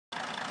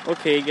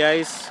Okay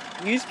guys,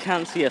 you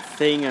can't see a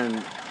thing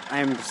and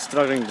I'm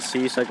struggling to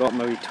see, so I got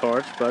my wee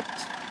torch, but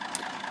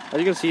as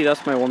you can see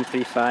that's my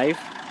 135.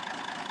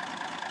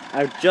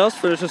 I've just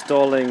finished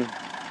installing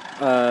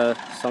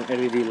some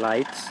LED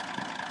lights.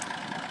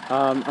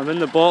 I'm in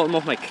the bottom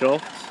of my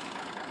croft,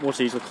 most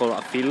of you will call it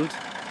a field.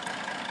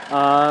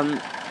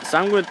 So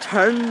I'm going to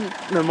turn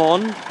them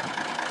on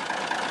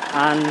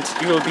and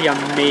you will be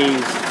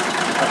amazed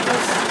at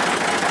this.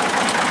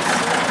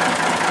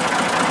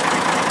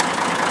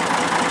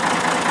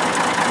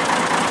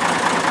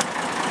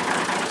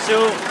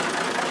 So,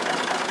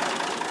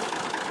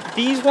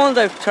 these ones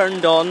I've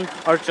turned on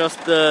are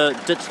just the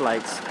ditch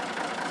lights.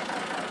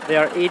 They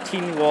are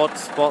 18-watt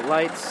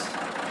spotlights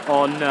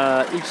on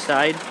each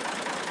side,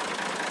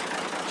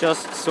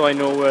 just so I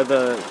know where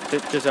the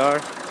ditches are.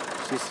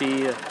 So you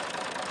see,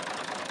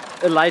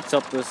 it lights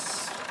up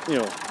this,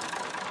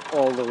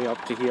 all the way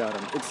up to here,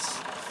 and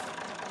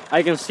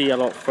I can see a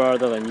lot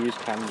further than you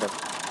can, but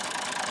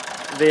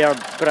they are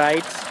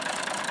bright.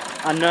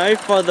 And now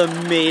for the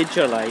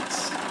major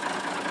lights.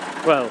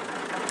 Well,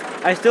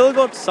 I still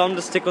got some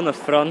to stick on the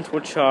front,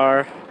 which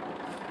are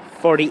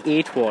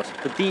 48 watt,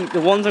 but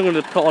the ones I'm going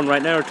to put on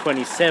right now are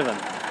 27,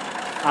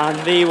 and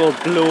they will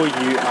blow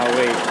you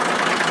away.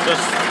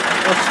 Just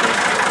watch this.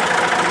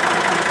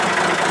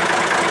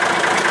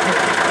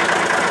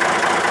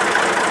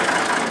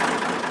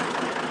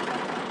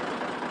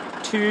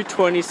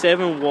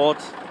 227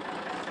 watt.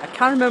 I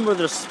can't remember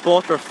the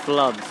spot or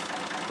flood,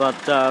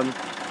 but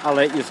I'll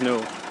let you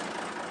know.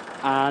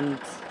 And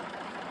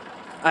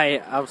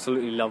I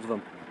absolutely love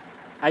them.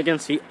 I can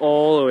see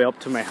all the way up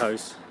to my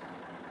house,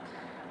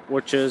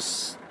 which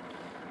is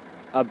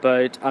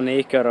about an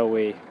acre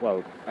away.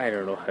 Well, I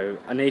don't know how,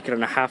 an acre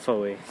and a half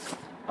away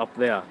up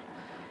there.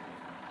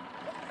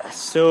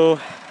 So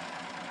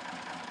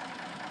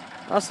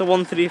that's the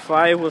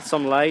 135 with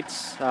some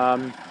lights.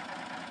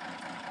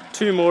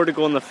 2 more to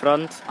go on the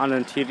front and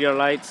interior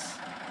lights,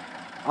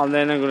 and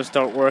then I'm going to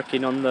start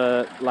working on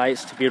the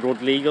lights to be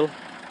road legal,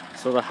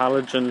 so the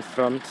halogen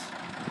front.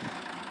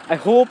 I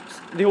hope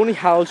the only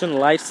halogen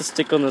lights to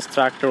stick on this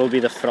tractor will be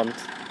the front.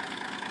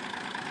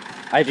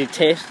 I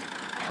detest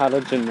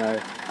halogen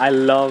now. I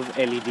love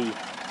LED.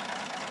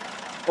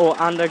 Oh,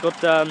 and I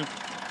got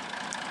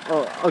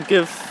I'll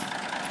give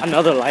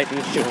another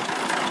lighting show.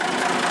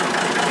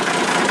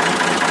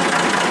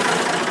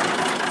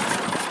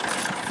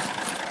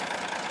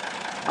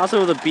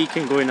 Also the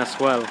beacon going as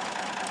well.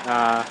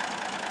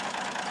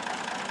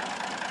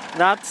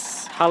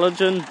 That's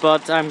halogen,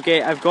 but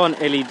I've got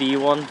an LED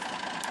one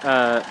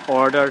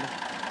ordered,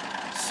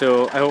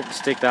 so I hope to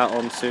stick that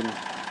on soon.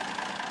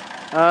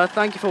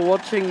 Thank you for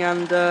watching,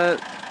 and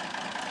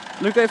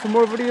look out for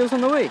more videos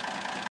on the way.